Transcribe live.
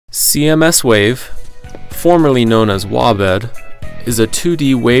CMS-Wave, formerly known as WABED, is a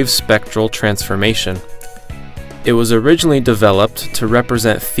 2D wave spectral transformation. It was originally developed to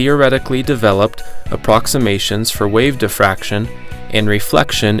represent theoretically developed approximations for wave diffraction and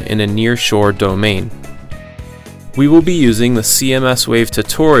reflection in a near-shore domain. We will be using the CMS-Wave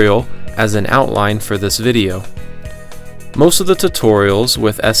tutorial as an outline for this video. Most of the tutorials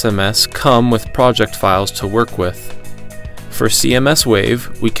with SMS come with project files to work with. For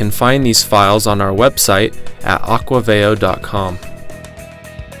CMS-Wave, we can find these files on our website at aquaveo.com.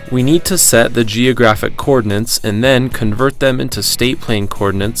 We need to set the geographic coordinates and then convert them into state plane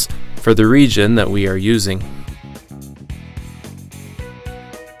coordinates for the region that we are using.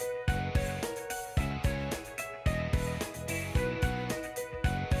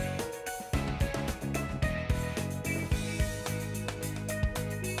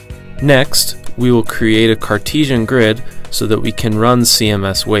 Next, we will create a Cartesian grid so that we can run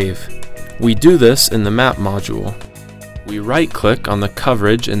CMS-Wave. We do this in the Map module. We right-click on the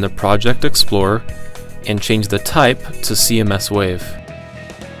coverage in the Project Explorer and change the type to CMS-Wave.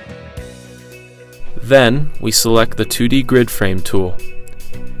 Then, we select the 2D Grid Frame tool.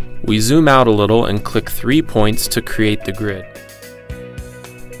 We zoom out a little and click 3 points to create the grid.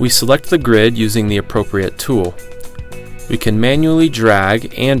 We select the grid using the appropriate tool. We can manually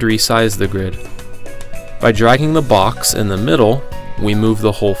drag and resize the grid. By dragging the box in the middle, we move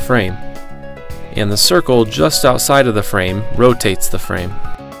the whole frame, and the circle just outside of the frame rotates the frame.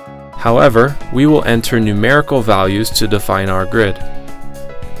 However, we will enter numerical values to define our grid.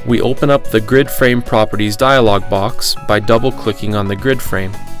 We open up the Grid Frame Properties dialog box by double-clicking on the grid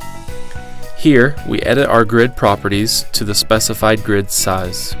frame. Here, we edit our grid properties to the specified grid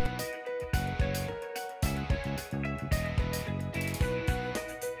size.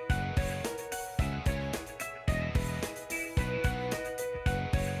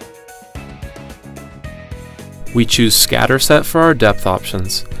 We choose Scatter Set for our depth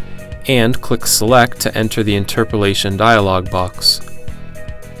options, and click Select to enter the interpolation dialog box.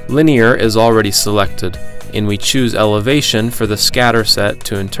 Linear is already selected, and we choose Elevation for the scatter set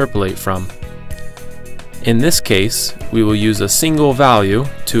to interpolate from. In this case, we will use a single value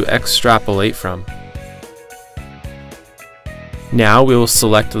to extrapolate from. Now we will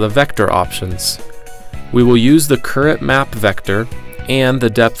select the vector options. We will use the current map vector and the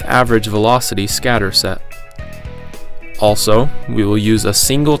depth average velocity scatter set. Also, we will use a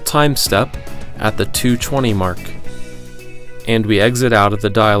single time step at the 220 mark, and we exit out of the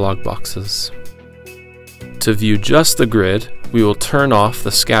dialog boxes. To view just the grid, we will turn off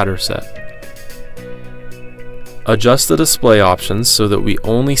the scatter set. Adjust the display options so that we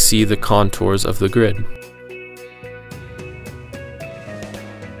only see the contours of the grid.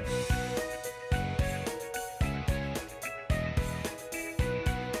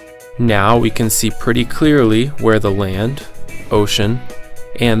 Now we can see pretty clearly where the land, ocean,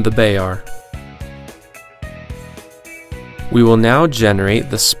 and the bay are. We will now generate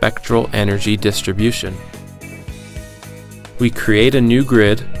the spectral energy distribution. We create a new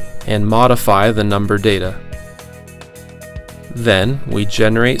grid and modify the number data. Then we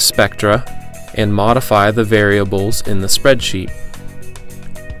generate spectra and modify the variables in the spreadsheet.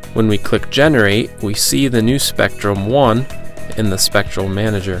 When we click Generate, we see the new spectrum 1 in the Spectral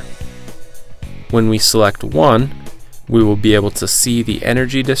Manager. When we select 1, we will be able to see the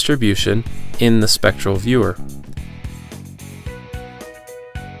energy distribution in the spectral viewer.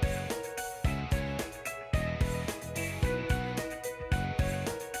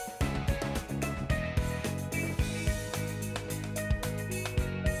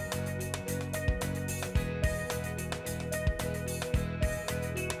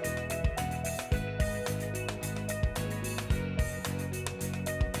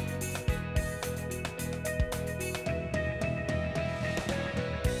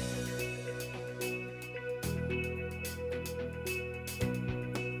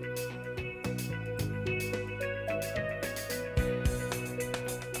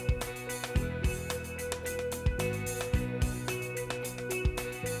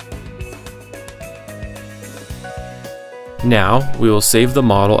 Now, we will save the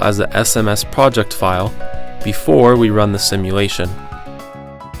model as a SMS project file before we run the simulation.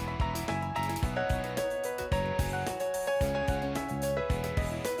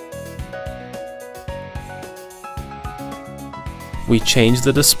 We change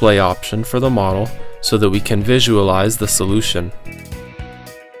the display option for the model so that we can visualize the solution.